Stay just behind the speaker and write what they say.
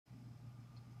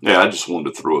Yeah, I just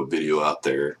wanted to throw a video out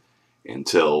there and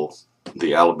tell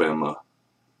the Alabama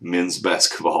men's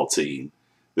basketball team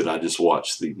that I just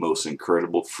watched the most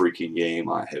incredible freaking game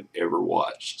I have ever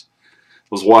watched. I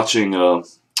was watching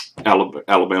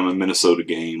Alabama Minnesota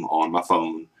game on my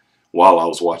phone while I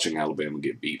was watching Alabama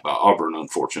get beat by Auburn,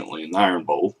 unfortunately, in the Iron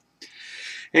Bowl.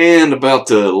 And about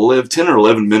the 10 or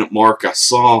 11 minute mark, I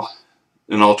saw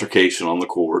an altercation on the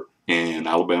court, and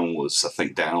Alabama was, I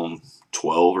think, down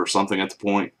 12 or something at the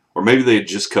point. Or maybe they had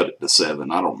just cut it to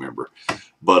 7. I don't remember.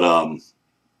 But I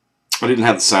didn't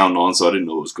have the sound on, so I didn't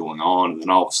know what was going on. And then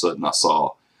all of a sudden, I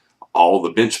saw all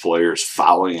the bench players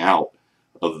filing out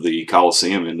of the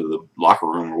Coliseum into the locker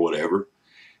room or whatever.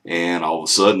 And all of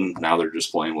a sudden, now they're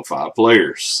just playing with 5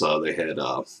 players. They had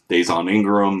Dazon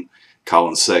Ingram,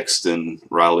 Collin Sexton,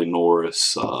 Riley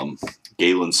Norris,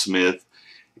 Galin Smith,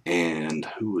 and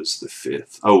who was the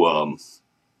 5th?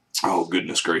 Oh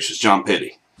goodness gracious, John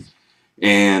Petty.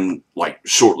 And like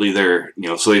shortly there,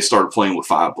 so they started playing with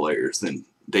 5 players. Then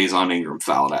Dazon Ingram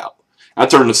fouled out. I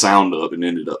turned the sound up and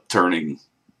ended up turning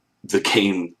the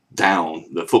game down,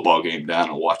 the football game down,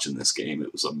 and watching this game.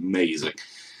 It was amazing.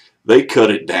 They cut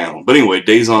it down. But anyway,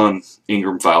 Dazon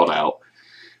Ingram fouled out.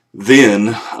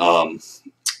 Then,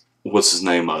 what's his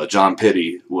name? John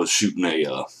Petty was shooting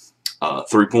a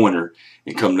three-pointer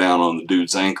and come down on the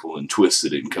dude's ankle and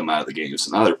twisted it and come out of the game.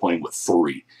 So now they're playing with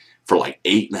 3 for like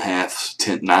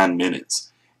 8.5, 9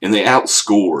 minutes. And they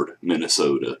outscored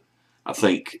Minnesota. I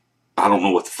don't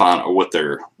know what the final or what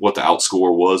the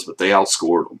outscore was, but they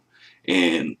outscored them.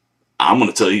 And I'm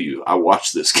going to tell you, I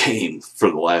watched this game for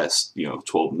the last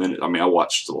 12 minutes. I mean, I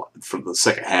watched for the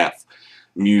second half,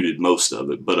 muted most of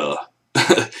it, but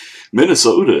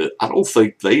Minnesota, I don't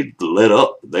think they let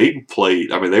up. They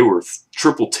played. I mean, they were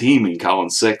triple teaming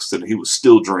Collin Sexton. He was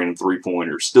still draining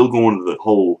 3-pointers, still going to the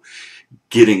hole,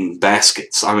 getting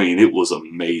baskets. I mean, it was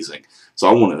amazing. So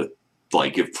I want to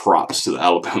give props to the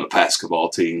Alabama basketball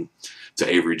team, to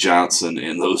Avery Johnson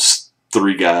and those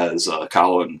 3 guys,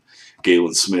 Collin,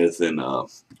 Galin Smith, and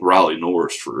Riley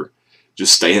Norris, for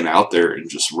just staying out there and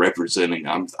just representing.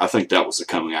 I think that was a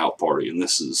coming out party, and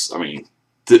this is, I mean,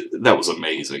 that was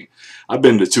amazing. I've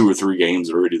been to 2 or 3 games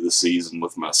already this season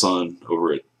with my son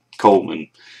over at Coleman.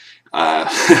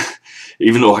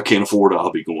 Even though I can't afford it,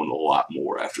 I'll be going a lot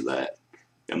more after that.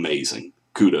 Amazing.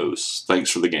 Kudos. Thanks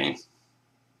for the game.